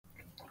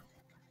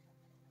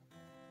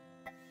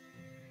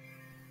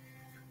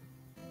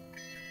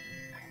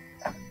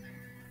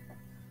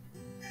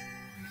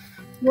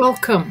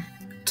Welcome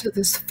to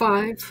this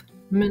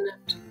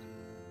 5-minute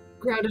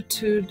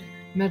gratitude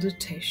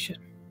meditation.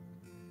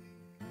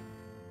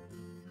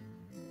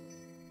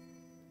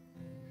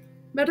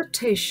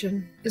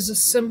 Meditation is a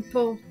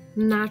simple,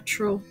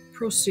 natural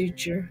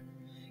procedure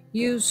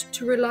used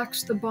to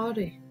relax the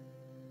body,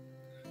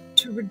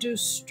 to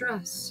reduce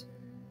stress,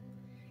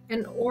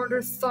 and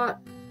order thought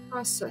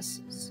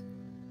processes.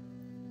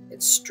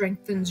 It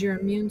strengthens your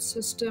immune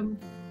system.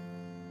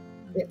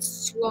 It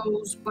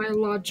slows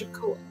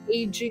biological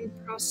aging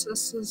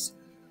processes.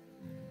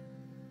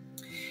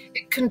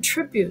 It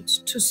contributes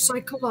to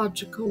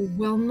psychological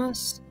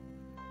wellness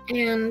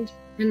and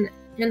an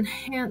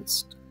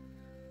enhanced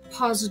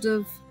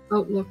positive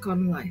outlook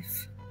on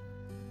life.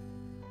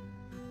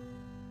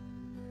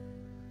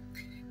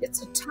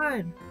 It's a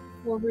time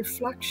for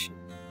reflection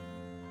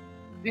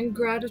and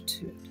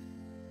gratitude,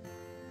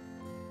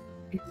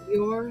 and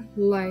your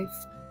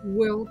life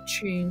will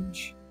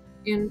change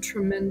in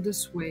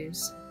tremendous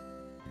ways.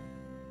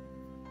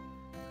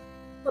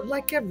 But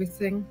like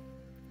everything,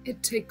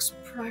 it takes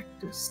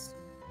practice.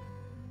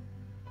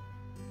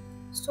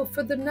 So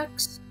for the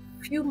next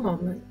few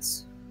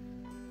moments,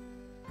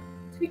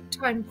 take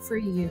time for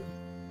you.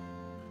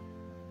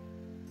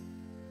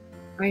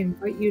 I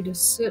invite you to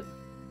sit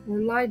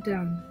or lie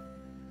down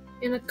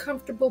in a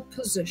comfortable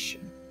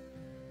position.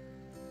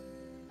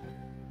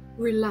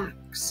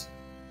 Relax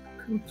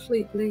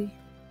completely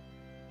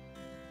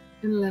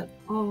and let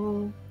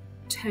all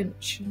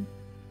tension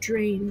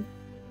drain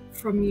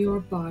from your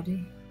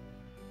body.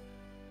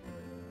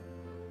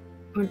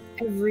 On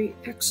every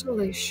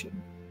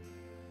exhalation,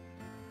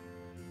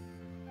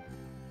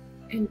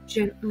 and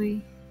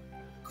gently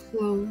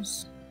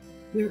close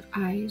your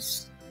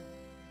eyes.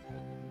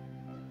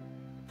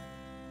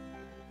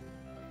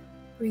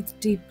 Breathe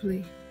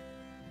deeply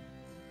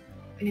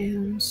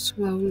and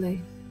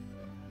slowly.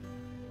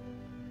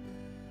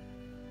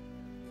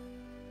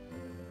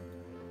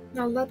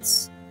 Now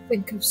let's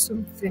think of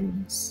some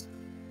things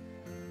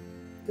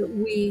that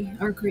we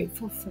are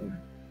grateful for.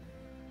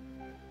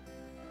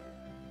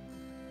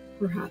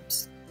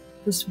 Perhaps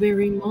this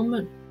very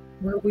moment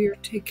where we are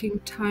taking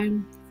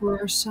time for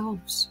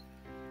ourselves,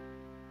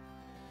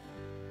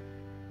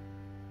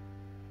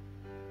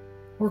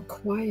 or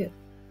quiet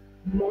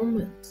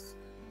moments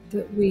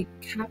that we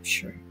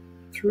capture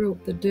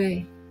throughout the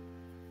day.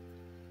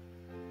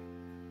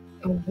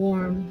 A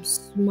warm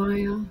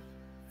smile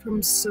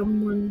from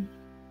someone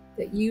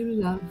that you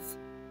love.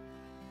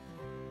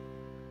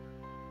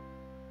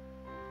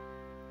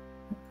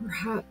 Or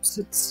perhaps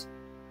it's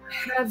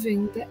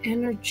having the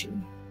energy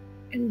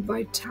and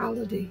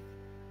vitality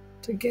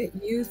to get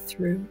you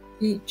through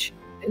each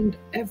and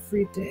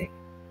every day.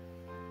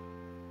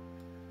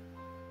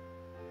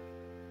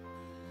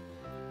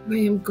 I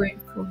am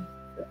grateful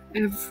for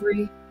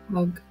every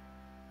hug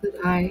that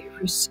I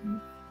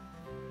receive.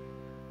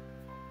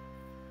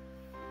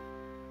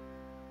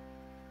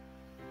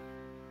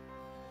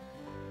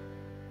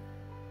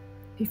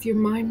 If your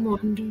mind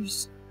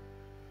wanders,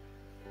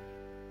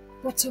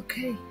 that's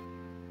okay.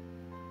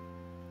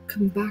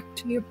 Come back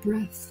to your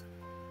breath.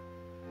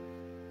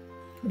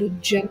 Put a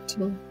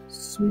gentle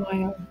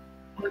smile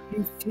on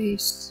your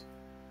face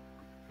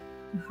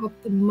to help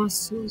the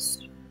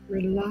muscles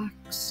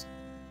relax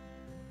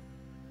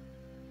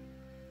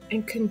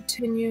and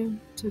continue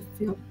to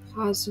feel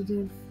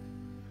positive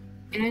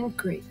and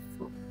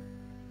grateful.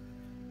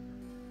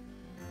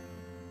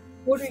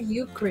 What are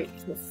you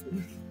grateful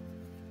for?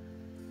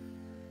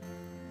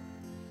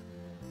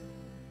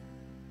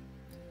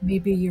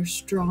 Maybe your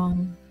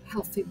strong,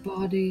 healthy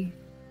body,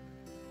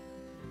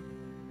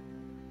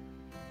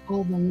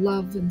 all the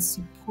love and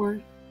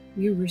support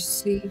you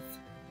receive.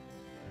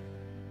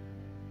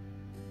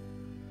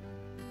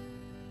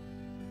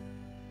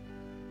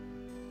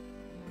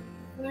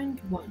 Find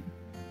one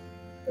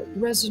that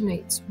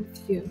resonates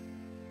with you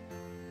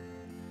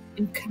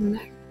and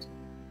connect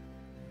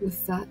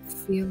with that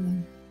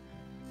feeling.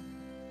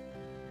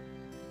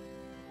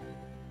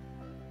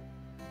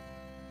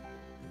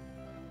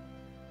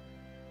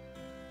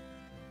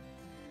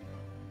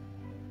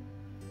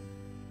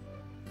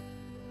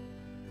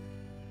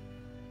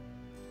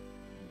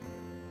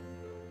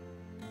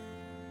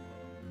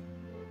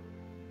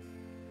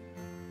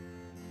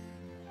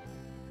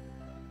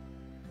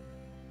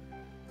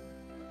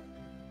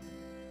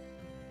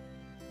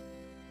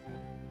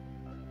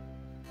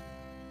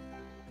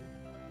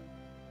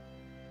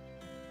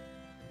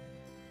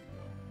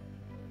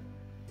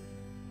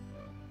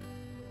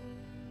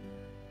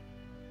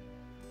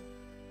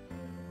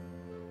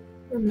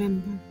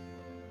 Remember,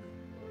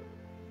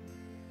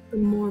 the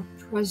more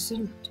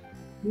present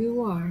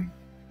you are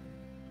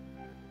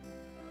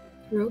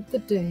throughout the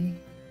day,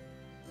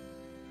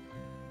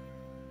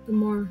 the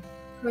more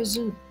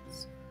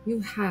presence you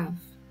have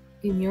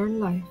in your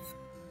life,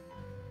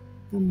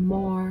 the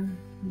more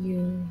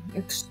you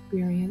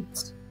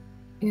experience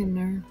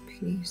inner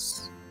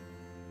peace.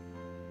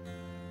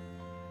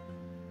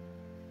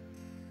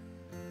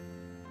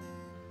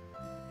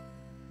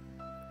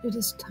 It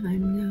is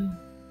time now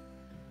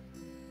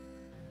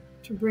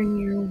to bring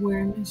your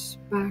awareness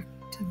back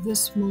to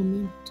this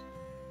moment,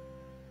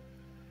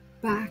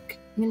 back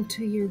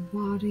into your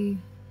body.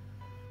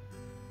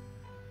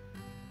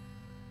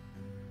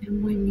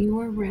 And when you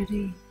are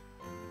ready,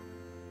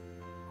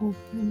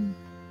 open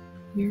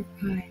your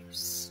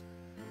eyes.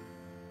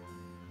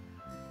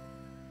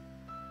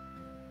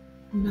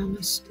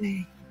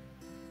 Namaste.